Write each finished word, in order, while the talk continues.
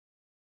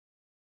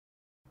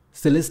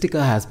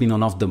Celestica has been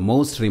one of the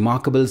most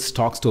remarkable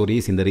stock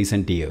stories in the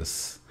recent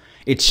years.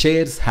 Its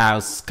shares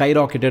have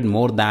skyrocketed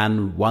more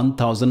than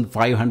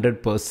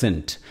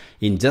 1,500%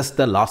 in just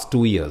the last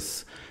 2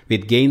 years,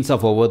 with gains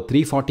of over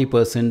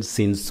 340%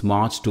 since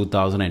March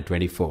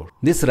 2024.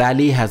 This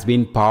rally has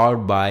been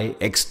powered by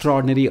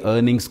extraordinary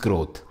earnings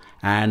growth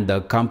and the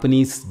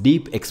company's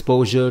deep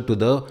exposure to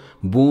the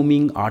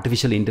booming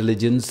artificial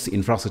intelligence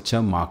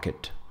infrastructure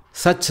market.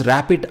 Such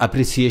rapid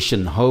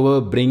appreciation, however,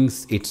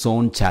 brings its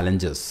own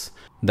challenges.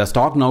 The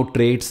stock now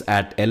trades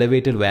at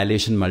elevated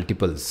valuation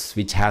multiples,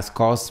 which has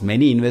caused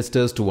many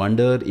investors to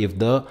wonder if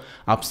the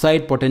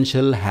upside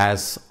potential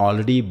has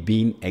already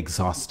been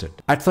exhausted.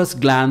 At first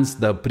glance,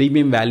 the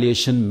premium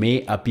valuation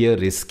may appear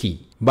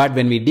risky. But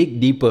when we dig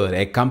deeper,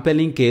 a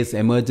compelling case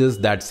emerges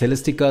that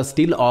Celestica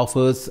still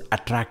offers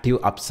attractive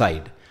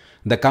upside.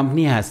 The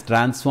company has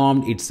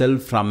transformed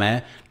itself from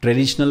a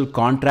traditional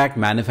contract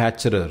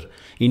manufacturer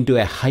into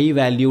a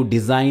high-value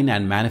design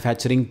and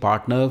manufacturing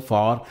partner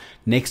for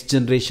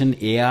next-generation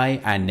AI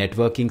and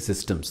networking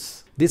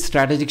systems. This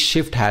strategic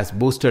shift has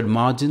boosted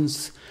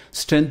margins,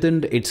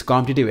 strengthened its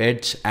competitive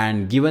edge,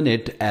 and given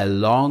it a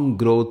long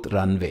growth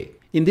runway.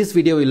 In this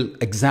video, we'll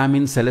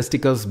examine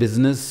Celestica's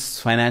business,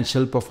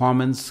 financial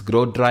performance,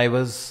 growth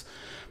drivers,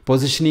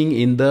 positioning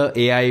in the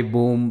AI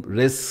boom,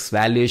 risks,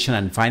 valuation,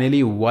 and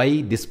finally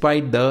why,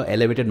 despite the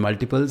elevated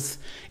multiples,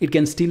 it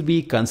can still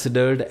be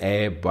considered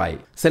a buy.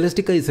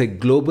 Celestica is a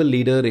global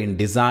leader in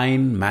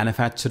design,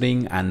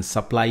 manufacturing, and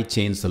supply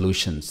chain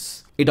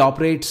solutions. It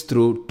operates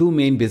through two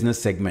main business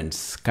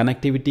segments,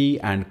 connectivity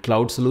and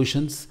cloud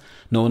solutions,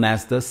 known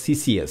as the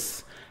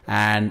CCS,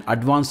 and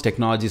advanced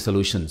technology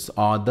solutions,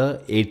 or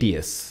the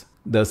ATS.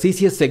 The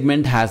CCS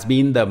segment has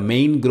been the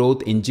main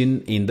growth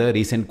engine in the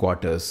recent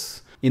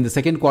quarters. In the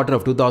second quarter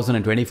of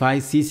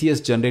 2025,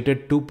 CCS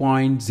generated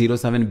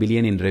 2.07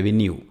 billion in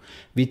revenue,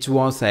 which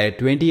was a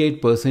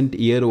 28%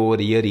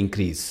 year-over-year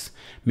increase,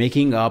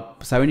 making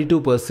up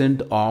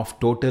 72% of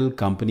total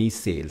company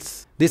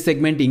sales. This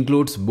segment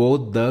includes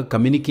both the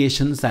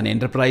communications and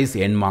enterprise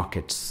end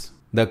markets.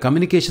 The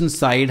communications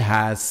side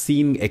has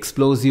seen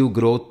explosive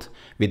growth,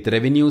 with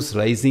revenues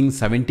rising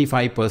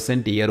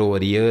 75%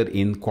 year-over-year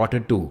in quarter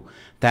 2,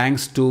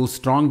 thanks to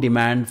strong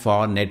demand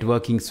for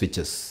networking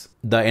switches.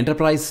 The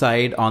enterprise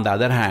side, on the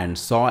other hand,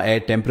 saw a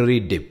temporary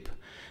dip.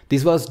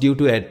 This was due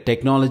to a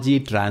technology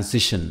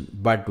transition,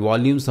 but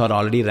volumes are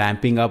already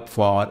ramping up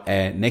for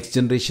a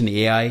next-generation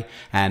AI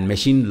and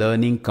machine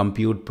learning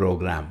compute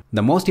program.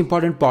 The most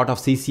important part of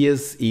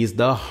CCS is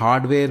the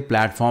Hardware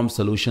Platform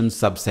Solutions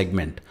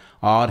subsegment,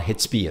 or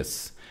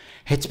HPS.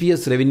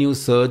 HPS revenue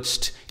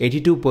surged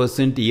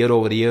 82%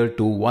 year-over-year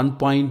to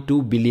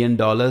 $1.2 billion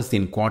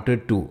in quarter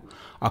 2.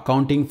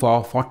 Accounting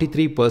for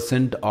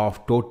 43%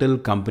 of total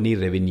company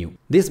revenue.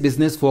 This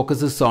business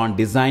focuses on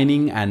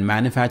designing and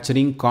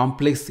manufacturing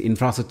complex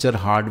infrastructure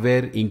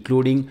hardware,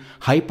 including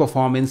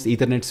high-performance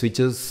Ethernet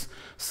switches,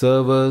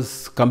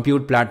 servers,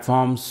 compute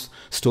platforms,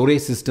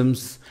 storage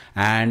systems,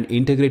 and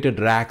integrated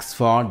racks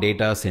for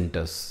data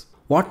centers.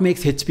 What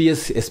makes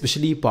HPS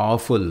especially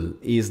powerful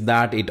is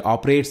that it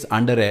operates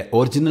under an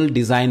original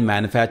design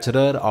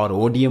manufacturer or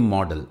ODM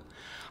model.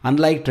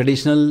 Unlike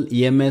traditional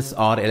EMS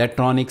or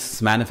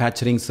electronics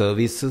manufacturing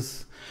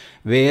services,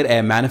 where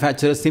a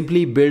manufacturer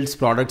simply builds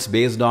products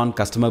based on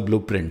customer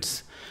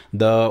blueprints,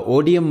 the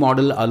ODM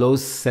model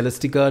allows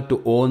Celestica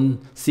to own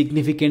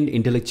significant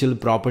intellectual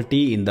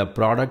property in the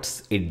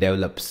products it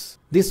develops.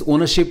 This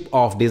ownership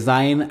of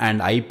design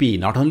and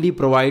IP not only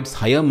provides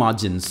higher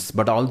margins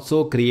but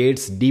also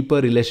creates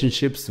deeper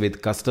relationships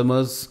with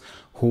customers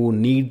who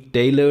need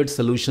tailored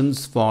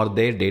solutions for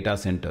their data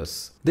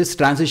centers. This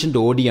transition to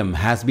ODM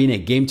has been a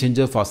game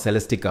changer for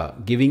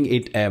Celestica, giving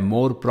it a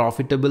more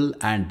profitable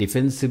and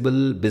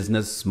defensible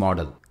business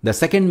model. The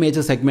second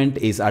major segment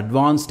is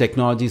Advanced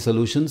Technology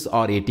Solutions,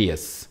 or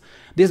ATS.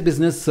 This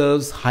business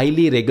serves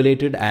highly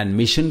regulated and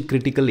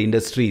mission-critical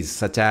industries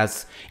such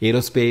as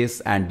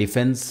aerospace and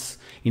defense,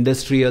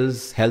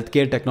 industrials,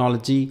 healthcare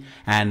technology,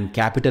 and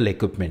capital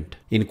equipment.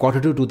 In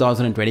quarter 2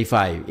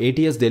 2025,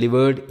 ATS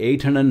delivered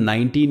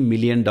 $819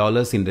 million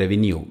in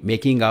revenue,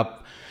 making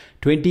up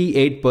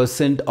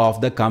 28%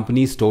 of the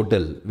company's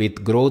total,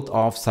 with growth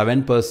of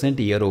 7%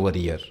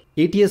 year-over-year.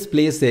 ATS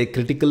plays a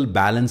critical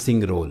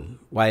balancing role.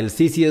 While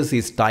CCS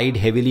is tied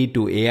heavily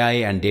to AI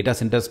and data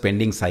center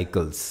spending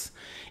cycles,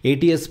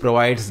 ATS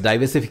provides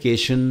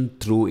diversification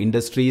through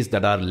industries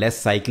that are less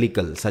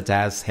cyclical, such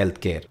as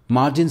healthcare.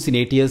 Margins in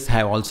ATS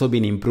have also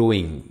been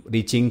improving,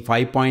 reaching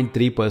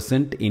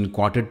 5.3% in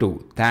quarter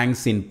 2,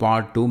 thanks in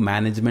part to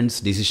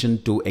management's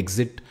decision to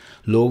exit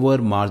lower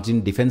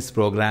margin defense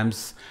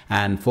programs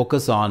and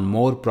focus on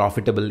more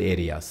profitable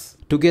areas.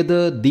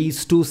 Together,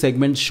 these two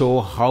segments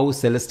show how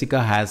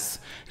Celestica has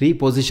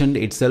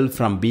repositioned itself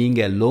from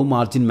being a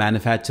low-margin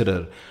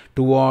manufacturer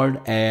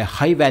toward a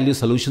high-value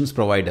solutions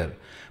provider,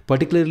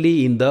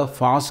 particularly in the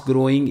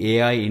fast-growing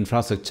AI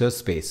infrastructure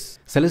space.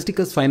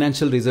 Celestica's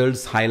financial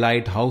results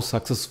highlight how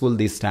successful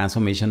this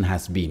transformation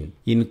has been.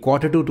 In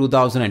Q2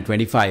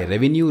 2025,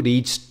 revenue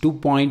reached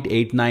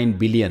 $2.89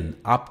 billion,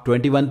 up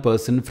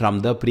 21% from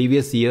the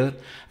previous year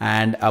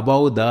and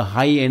above the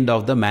high end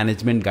of the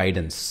management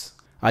guidance.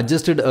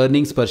 Adjusted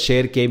earnings per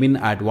share came in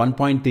at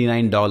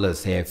 $1.39,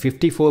 a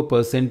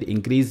 54%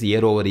 increase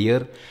year over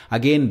year,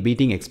 again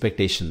beating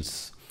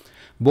expectations.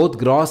 Both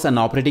gross and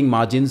operating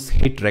margins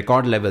hit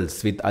record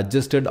levels, with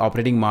adjusted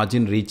operating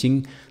margin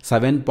reaching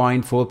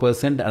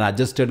 7.4% and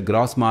adjusted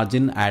gross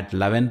margin at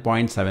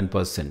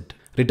 11.7%.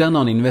 Return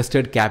on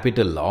invested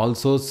capital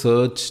also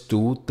surged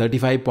to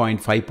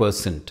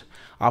 35.5%,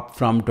 up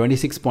from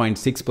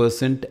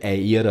 26.6% a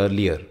year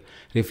earlier,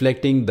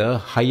 reflecting the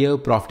higher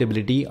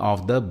profitability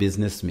of the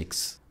business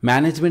mix.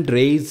 Management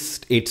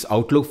raised its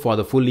outlook for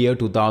the full year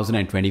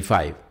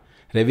 2025.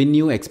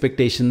 Revenue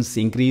expectations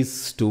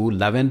increased to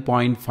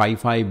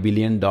 $11.55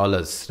 billion,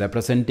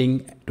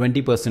 representing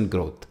 20%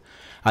 growth.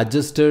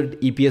 Adjusted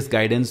EPS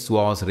guidance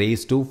was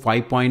raised to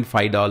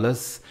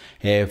 $5.5,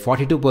 a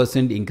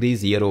 42%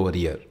 increase year over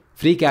year.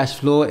 Free cash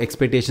flow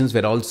expectations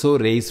were also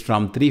raised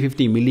from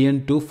 $350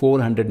 million to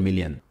 $400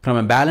 million. From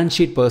a balance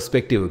sheet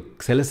perspective,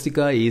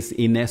 Celestica is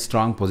in a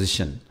strong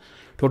position.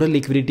 Total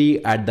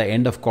liquidity at the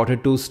end of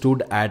Q2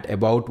 stood at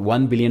about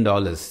 $1 billion,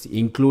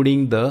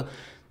 including the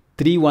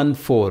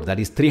 314, that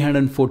is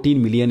 $314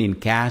 million in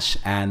cash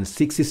and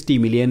 $660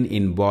 million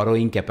in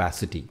borrowing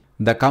capacity.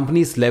 The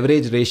company's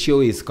leverage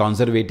ratio is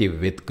conservative,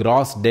 with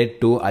gross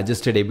debt to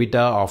adjusted EBITDA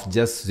of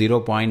just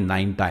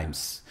 0.9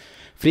 times.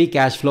 Free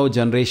cash flow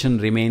generation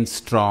remains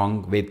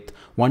strong, with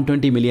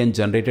 $120 million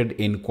generated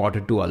in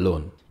Q2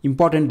 alone.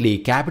 Importantly,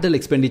 capital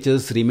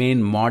expenditures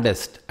remain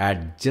modest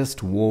at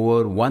just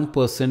over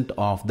 1%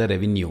 of the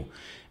revenue,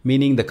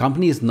 meaning the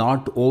company is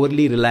not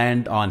overly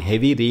reliant on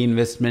heavy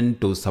reinvestment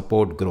to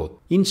support growth.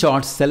 In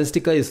short,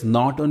 Celestica is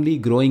not only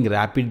growing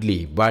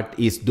rapidly, but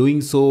is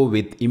doing so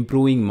with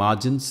improving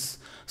margins,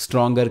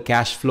 stronger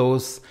cash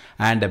flows,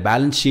 and a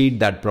balance sheet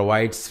that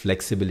provides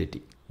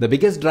flexibility. The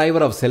biggest driver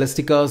of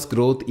Celestica's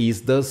growth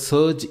is the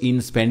surge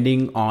in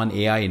spending on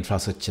AI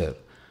infrastructure.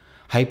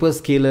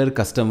 Hyperscaler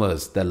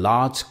customers, the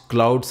large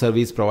cloud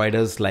service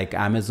providers like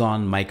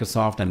Amazon,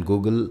 Microsoft, and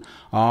Google,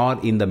 are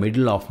in the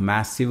middle of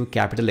massive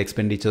capital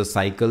expenditure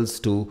cycles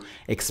to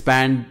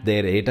expand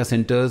their data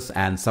centers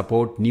and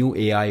support new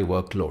AI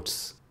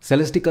workloads.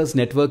 Celestica's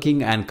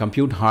networking and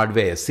compute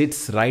hardware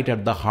sits right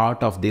at the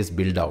heart of this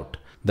build-out.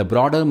 The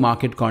broader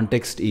market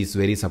context is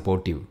very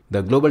supportive.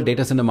 The global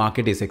data center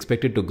market is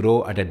expected to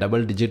grow at a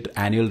double-digit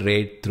annual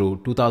rate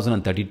through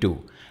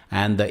 2032.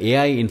 And the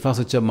AI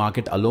infrastructure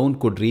market alone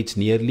could reach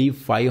nearly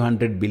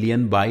 $500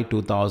 billion by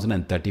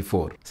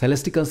 2034.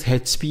 Celestica's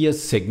HPS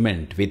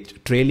segment,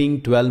 with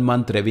trailing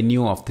 12-month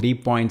revenue of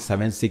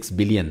 $3.76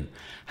 billion,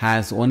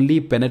 has only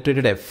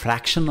penetrated a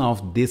fraction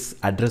of this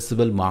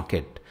addressable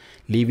market,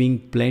 leaving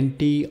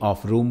plenty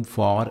of room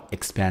for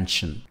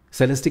expansion.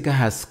 Celestica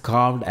has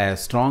carved a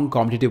strong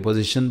competitive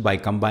position by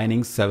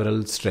combining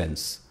several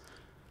strengths.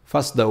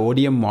 First, the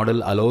ODM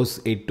model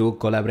allows it to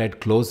collaborate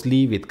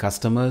closely with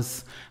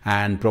customers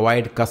and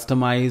provide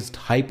customized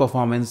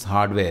high-performance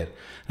hardware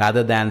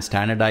rather than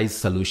standardized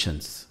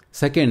solutions.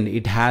 Second,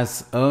 it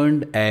has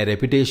earned a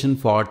reputation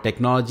for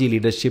technology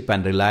leadership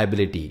and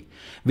reliability,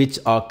 which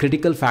are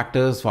critical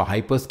factors for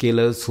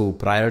hyperscalers who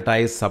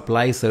prioritize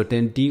supply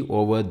certainty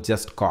over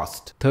just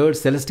cost. Third,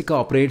 Celestica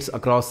operates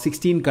across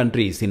 16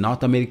 countries in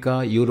North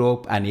America,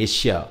 Europe, and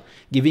Asia,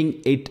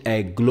 giving it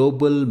a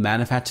global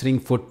manufacturing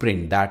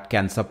footprint that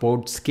can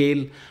support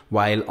scale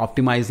while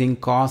optimizing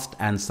cost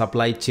and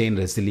supply chain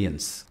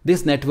resilience.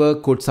 This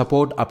network could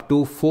support up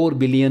to $4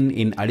 billion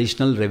in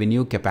additional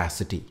revenue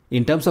capacity.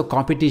 In terms of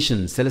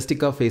competition,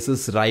 Celestica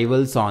faces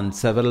rivals on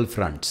several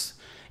fronts.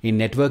 In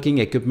networking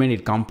equipment,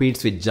 it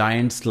competes with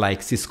giants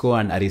like Cisco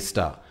and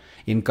Arista.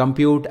 In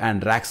compute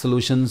and rack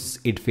solutions,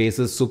 it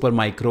faces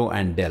Supermicro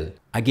and Dell.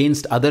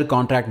 Against other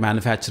contract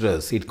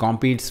manufacturers, it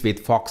competes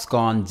with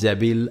Foxconn,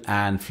 Jabil,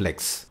 and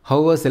Flex.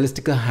 However,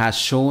 Celestica has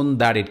shown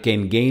that it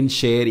can gain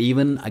share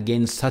even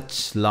against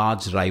such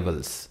large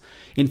rivals.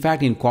 In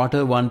fact, in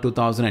Q1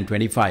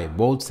 2025,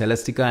 both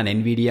Celestica and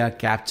Nvidia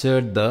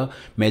captured the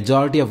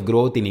majority of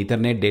growth in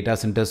Ethernet data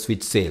center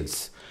switch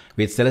sales,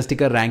 with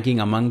Celestica ranking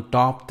among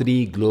top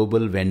 3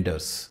 global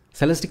vendors.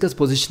 Celestica's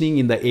positioning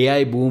in the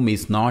AI boom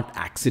is not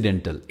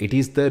accidental. It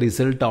is the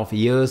result of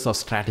years of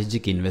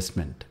strategic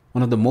investment.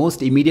 One of the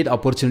most immediate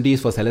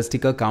opportunities for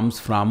Celestica comes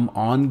from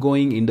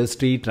ongoing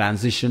industry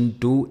transition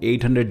to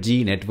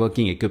 800G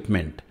networking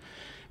equipment,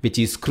 which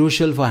is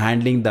crucial for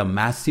handling the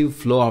massive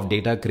flow of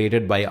data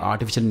created by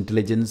artificial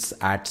intelligence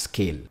at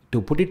scale.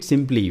 To put it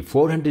simply,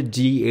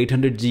 400G,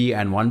 800G,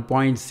 and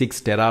 1.6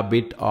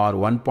 terabit or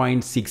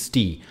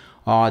 1.6T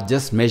are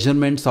just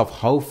measurements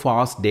of how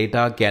fast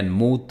data can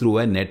move through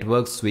a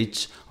network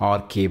switch or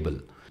cable.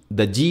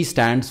 The G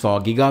stands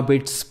for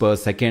gigabits per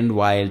second,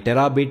 while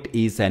terabit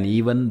is an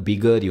even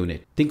bigger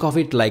unit. Think of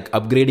it like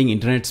upgrading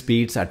internet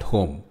speeds at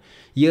home.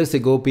 Years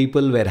ago,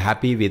 people were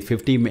happy with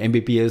 50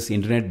 Mbps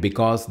internet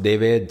because they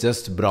were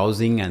just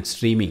browsing and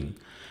streaming.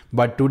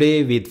 But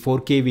today, with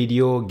 4K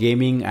video,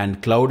 gaming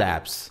and cloud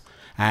apps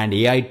and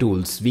AI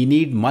tools, we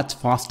need much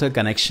faster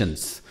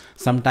connections,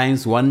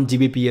 sometimes 1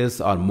 Gbps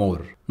or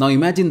more. Now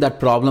imagine that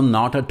problem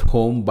not at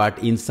home but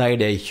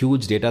inside a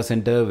huge data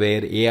center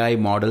where AI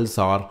models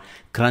are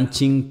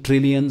crunching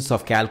trillions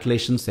of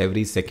calculations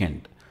every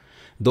second.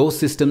 Those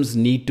systems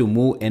need to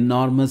move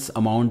enormous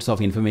amounts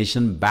of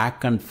information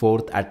back and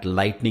forth at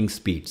lightning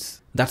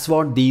speeds. That's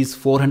what these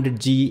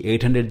 400G,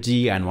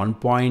 800G and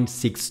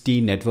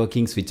 1.6T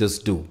networking switches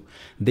do.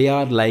 They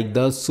are like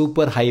the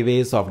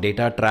superhighways of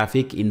data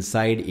traffic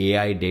inside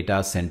AI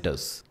data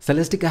centers.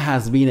 Celestica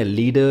has been a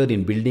leader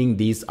in building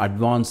these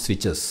advanced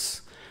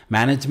switches.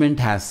 Management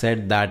has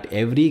said that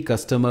every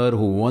customer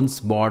who once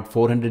bought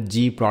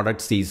 400G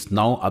products is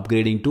now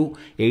upgrading to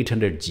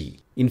 800G.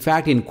 In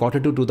fact, in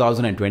Q2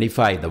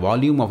 2025, the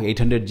volume of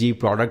 800G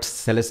products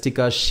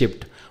Celestica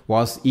shipped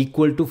was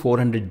equal to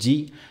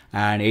 400G,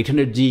 and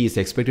 800G is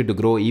expected to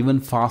grow even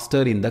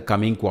faster in the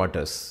coming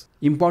quarters.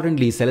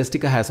 Importantly,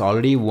 Celestica has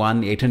already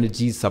won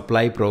 800G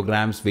supply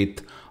programs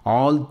with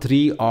all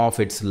three of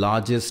its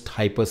largest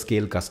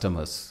hyperscale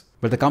customers.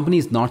 But the company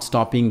is not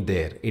stopping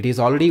there. It is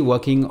already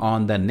working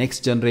on the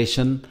next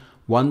generation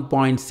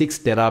 1.6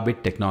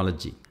 terabit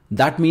technology.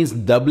 That means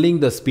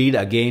doubling the speed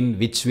again,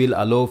 which will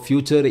allow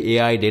future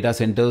AI data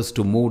centers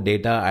to move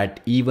data at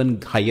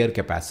even higher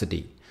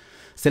capacity.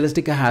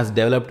 Celestica has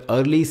developed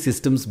early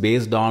systems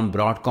based on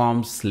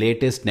Broadcom's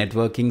latest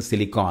networking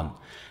silicon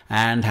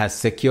and has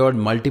secured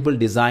multiple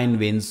design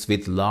wins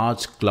with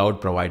large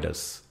cloud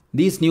providers.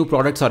 These new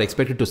products are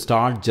expected to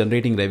start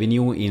generating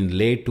revenue in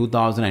late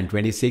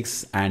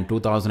 2026 and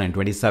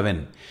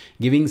 2027,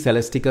 giving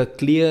Celestica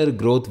clear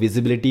growth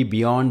visibility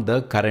beyond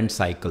the current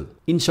cycle.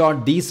 In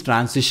short, these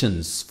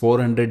transitions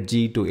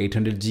 400G to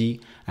 800G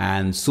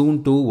and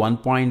soon to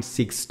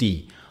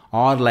 1.6T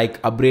are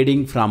like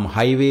upgrading from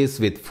highways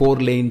with 4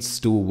 lanes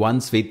to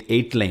ones with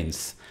 8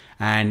 lanes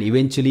and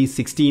eventually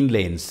 16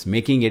 lanes,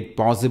 making it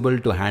possible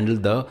to handle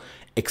the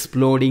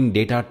exploding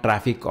data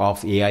traffic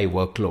of AI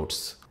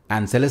workloads.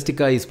 And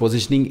Celestica is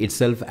positioning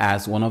itself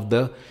as one of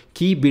the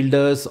key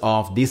builders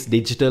of this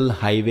digital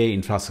highway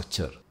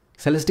infrastructure.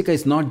 Celestica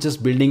is not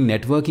just building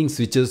networking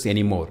switches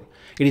anymore.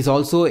 It is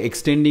also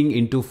extending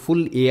into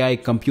full AI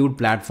compute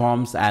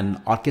platforms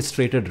and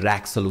orchestrated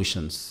rack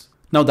solutions.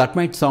 Now that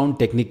might sound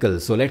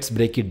technical, so let's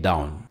break it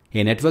down.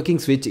 A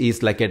networking switch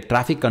is like a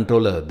traffic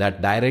controller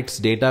that directs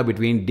data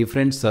between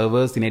different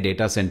servers in a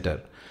data center.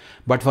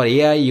 But for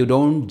AI, you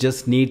don't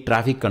just need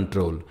traffic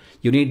control.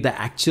 You need the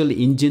actual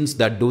engines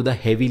that do the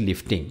heavy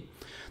lifting.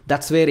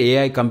 That's where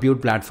AI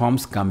compute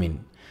platforms come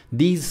in.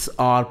 These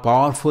are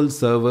powerful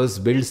servers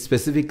built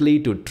specifically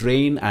to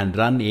train and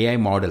run AI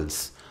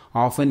models,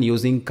 often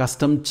using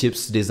custom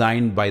chips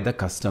designed by the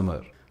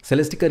customer.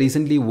 Celestica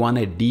recently won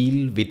a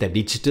deal with a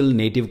digital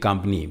native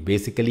company,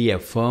 basically a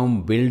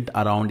firm built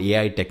around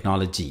AI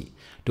technology,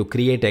 to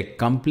create a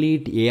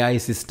complete AI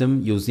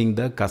system using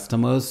the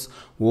customer's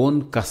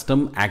own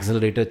custom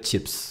accelerator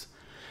chips.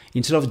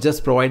 Instead of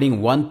just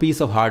providing one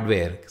piece of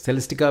hardware,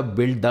 Celestica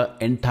built the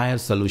entire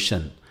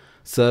solution: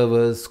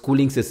 servers,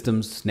 cooling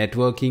systems,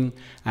 networking,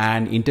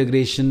 and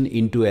integration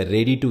into a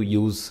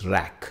ready-to-use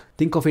rack.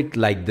 Think of it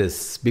like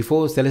this: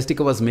 before,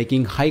 Celestica was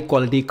making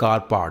high-quality car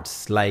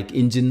parts like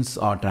engines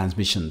or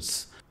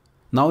transmissions.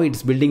 Now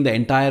it's building the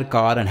entire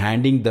car and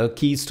handing the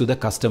keys to the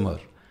customer.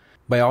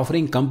 By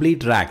offering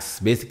complete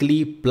racks,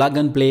 basically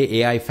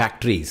plug-and-play AI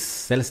factories,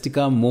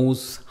 Celestica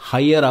moves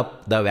higher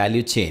up the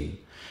value chain.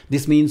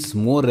 This means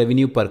more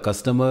revenue per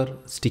customer,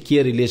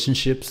 stickier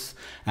relationships,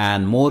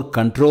 and more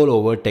control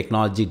over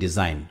technology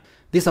design.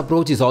 This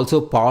approach is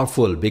also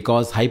powerful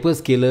because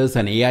hyperscalers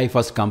and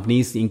AI-first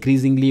companies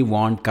increasingly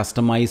want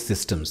customized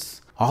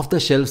systems.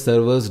 Off-the-shelf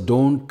servers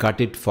don't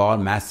cut it for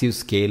massive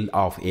scale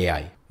of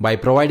AI. By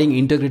providing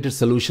integrated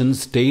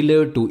solutions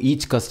tailored to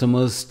each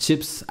customer's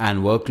chips and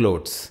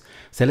workloads,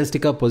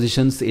 Celestica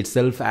positions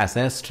itself as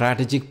a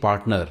strategic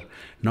partner,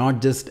 not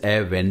just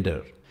a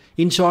vendor.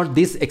 In short,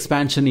 this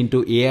expansion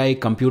into AI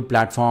compute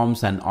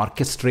platforms and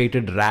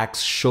orchestrated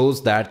racks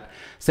shows that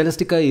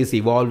Celestica is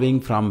evolving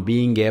from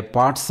being a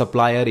parts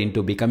supplier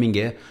into becoming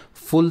a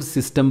full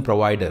system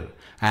provider,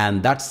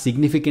 and that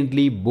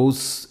significantly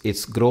boosts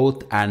its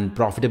growth and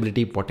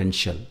profitability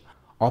potential.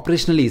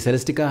 Operationally,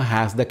 Celestica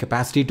has the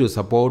capacity to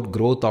support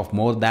growth of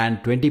more than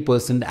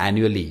 20%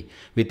 annually,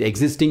 with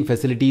existing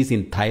facilities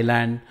in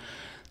Thailand,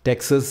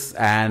 Texas,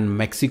 and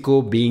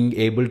Mexico being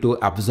able to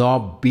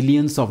absorb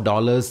billions of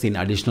dollars in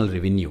additional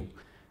revenue.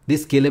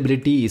 This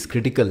scalability is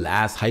critical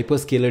as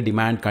hyperscaler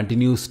demand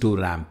continues to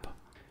ramp.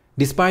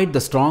 Despite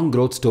the strong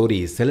growth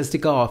stories,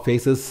 Celestica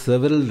faces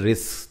several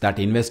risks that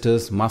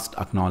investors must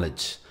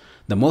acknowledge.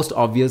 The most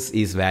obvious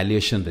is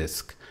valuation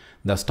risk.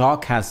 The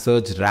stock has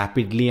surged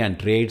rapidly and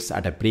trades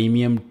at a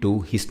premium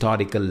to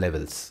historical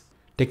levels.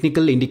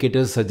 Technical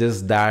indicators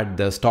suggest that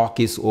the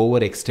stock is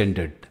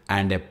overextended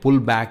and a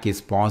pullback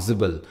is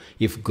possible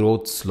if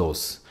growth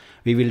slows.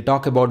 We will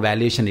talk about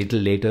valuation a little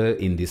later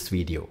in this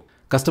video.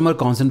 Customer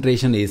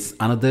concentration is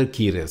another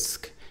key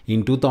risk.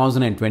 In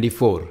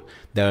 2024,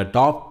 the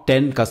top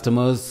 10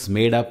 customers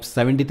made up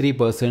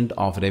 73%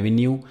 of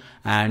revenue,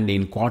 and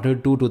in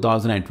Q2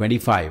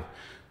 2025,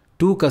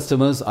 two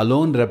customers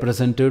alone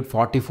represented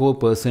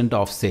 44%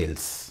 of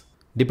sales.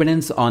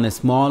 Dependence on a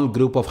small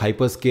group of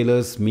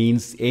hyperscalers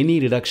means any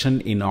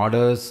reduction in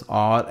orders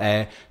or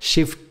a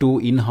shift to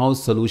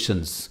in-house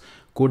solutions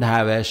could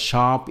have a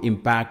sharp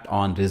impact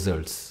on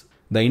results.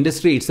 The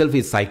industry itself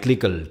is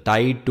cyclical,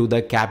 tied to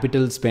the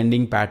capital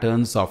spending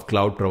patterns of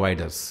cloud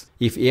providers.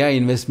 If AI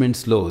investment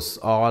slows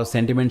or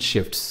sentiment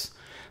shifts,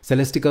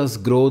 Celestica's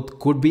growth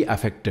could be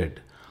affected.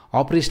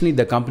 Operationally,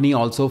 the company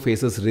also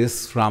faces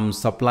risks from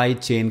supply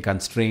chain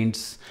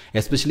constraints,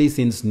 especially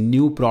since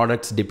new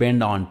products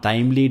depend on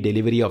timely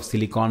delivery of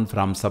silicon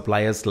from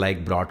suppliers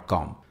like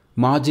Broadcom.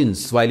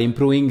 Margins, while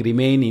improving,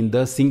 remain in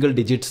the single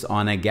digits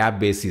on a GAAP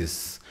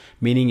basis,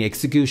 meaning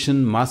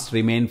execution must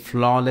remain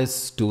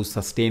flawless to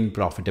sustain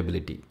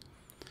profitability.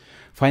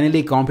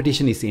 Finally,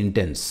 competition is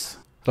intense.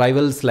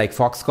 Rivals like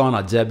Foxconn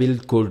or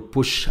Jabil could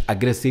push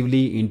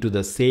aggressively into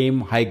the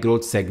same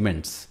high-growth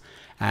segments,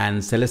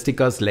 and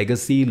Celestica's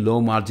legacy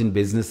low-margin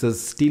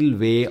businesses still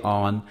weigh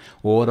on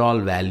overall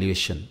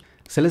valuation.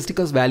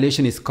 Celestica's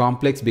valuation is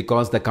complex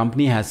because the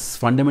company has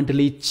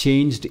fundamentally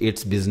changed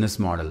its business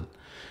model.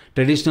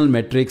 Traditional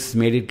metrics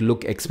made it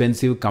look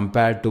expensive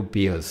compared to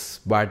peers,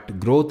 but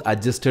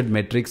growth-adjusted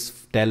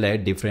metrics tell a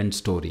different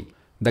story.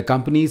 The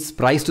company's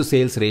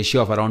price-to-sales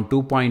ratio of around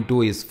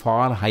 2.2 is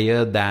far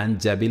higher than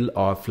Jabil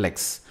or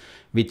Flex,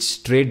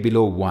 which trade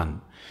below 1.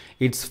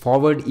 Its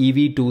forward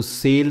EV to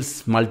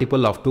sales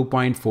multiple of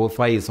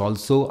 2.45 is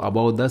also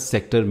above the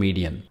sector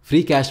median.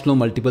 Free cash flow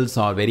multiples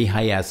are very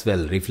high as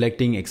well,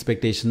 reflecting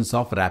expectations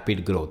of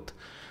rapid growth.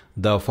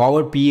 The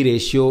forward PE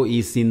ratio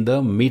is in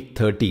the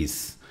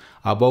mid-30s.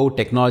 Above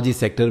technology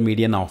sector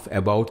median of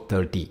about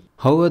 30.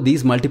 However,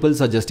 these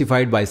multiples are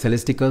justified by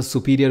Celestica's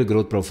superior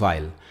growth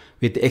profile.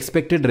 With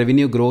expected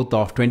revenue growth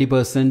of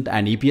 20%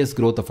 and EPS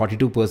growth of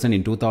 42%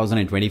 in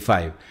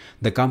 2025,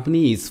 the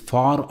company is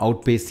far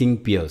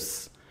outpacing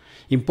peers.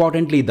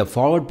 Importantly, the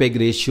forward PEG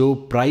ratio,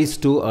 price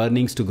to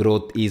earnings to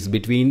growth, is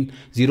between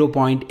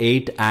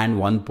 0.8 and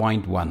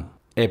 1.1.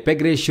 A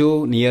PEG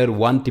ratio near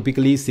 1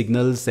 typically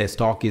signals a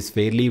stock is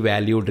fairly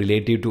valued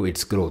relative to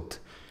its growth.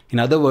 In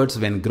other words,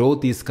 when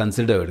growth is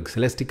considered,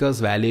 Celestica's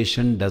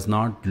valuation does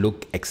not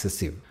look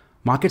excessive.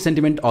 Market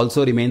sentiment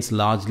also remains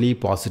largely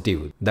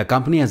positive. The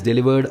company has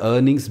delivered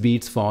earnings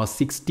beats for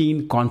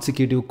 16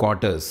 consecutive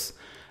quarters,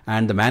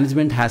 and the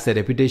management has a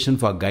reputation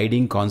for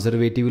guiding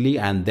conservatively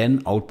and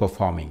then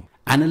outperforming.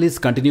 Analysts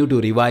continue to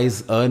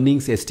revise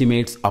earnings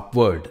estimates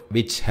upward,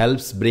 which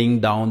helps bring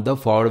down the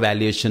forward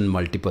valuation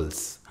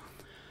multiples.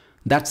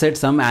 That said,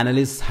 some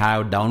analysts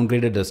have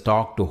downgraded the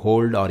stock to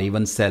hold or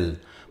even sell,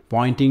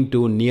 pointing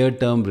to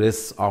near-term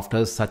risks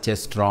after such a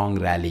strong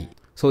rally.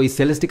 So is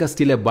Celestica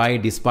still a buy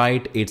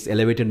despite its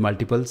elevated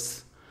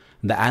multiples?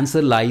 The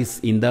answer lies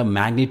in the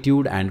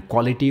magnitude and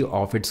quality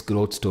of its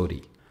growth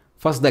story.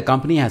 First, the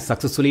company has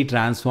successfully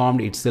transformed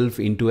itself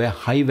into a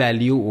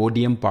high-value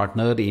ODM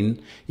partner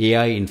in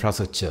AI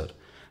infrastructure.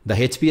 The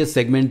HPS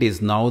segment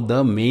is now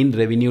the main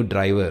revenue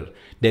driver,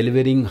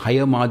 delivering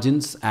higher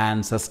margins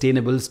and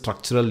sustainable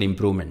structural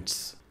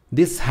improvements.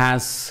 This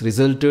has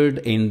resulted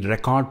in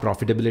record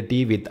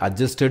profitability with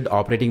adjusted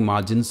operating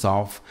margins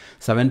of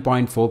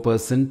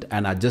 7.4%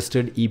 and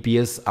adjusted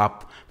EPS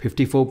up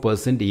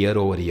 54% year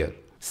over year.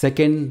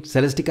 Second,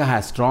 Celestica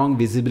has strong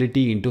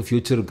visibility into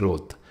future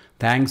growth,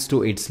 thanks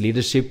to its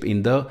leadership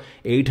in the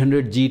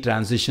 800G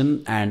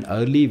transition and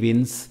early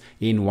wins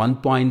in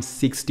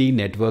 1.6T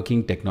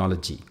networking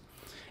technology.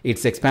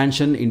 Its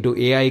expansion into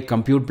AI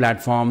compute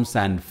platforms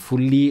and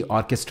fully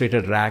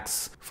orchestrated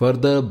racks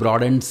further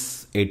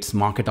broadens its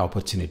market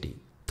opportunity.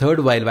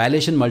 Third, while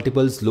valuation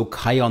multiples look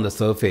high on the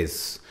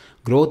surface,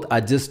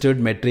 growth-adjusted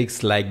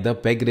metrics like the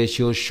PEG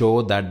ratio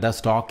show that the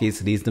stock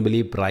is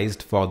reasonably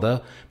priced for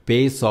the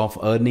pace of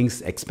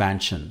earnings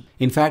expansion.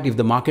 In fact, if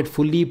the market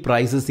fully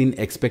prices in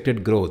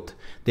expected growth,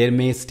 there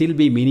may still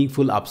be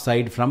meaningful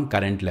upside from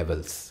current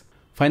levels.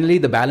 Finally,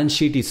 the balance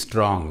sheet is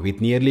strong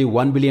with nearly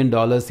 $1 billion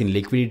in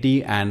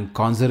liquidity and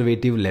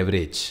conservative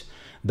leverage.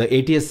 The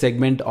ATS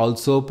segment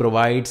also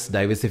provides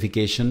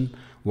diversification,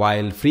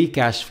 while free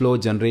cash flow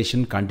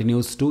generation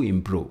continues to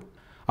improve.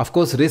 Of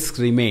course, risks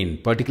remain,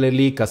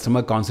 particularly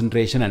customer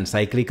concentration and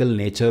cyclical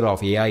nature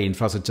of AI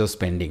infrastructure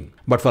spending.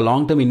 But for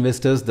long-term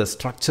investors, the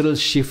structural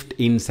shift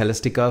in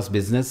Celestica's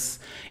business,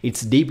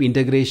 its deep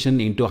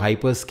integration into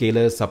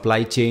hyperscaler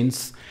supply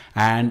chains,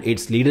 and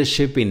its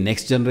leadership in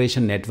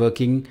next-generation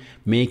networking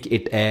make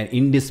it an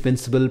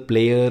indispensable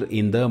player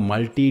in the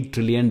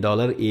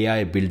multi-trillion-dollar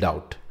AI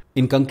build-out.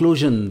 In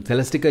conclusion,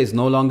 Celestica is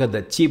no longer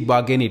the cheap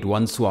bargain it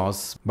once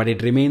was, but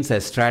it remains a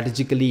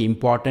strategically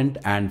important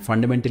and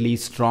fundamentally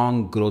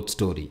strong growth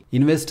story.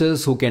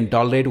 Investors who can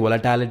tolerate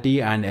volatility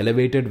and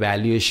elevated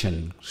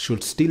valuation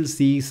should still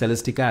see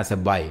Celestica as a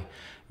buy,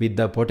 with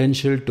the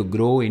potential to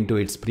grow into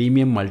its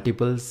premium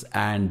multiples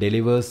and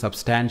deliver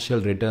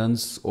substantial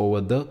returns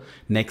over the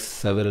next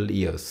several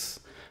years.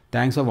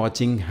 Thanks for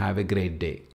watching. Have a great day.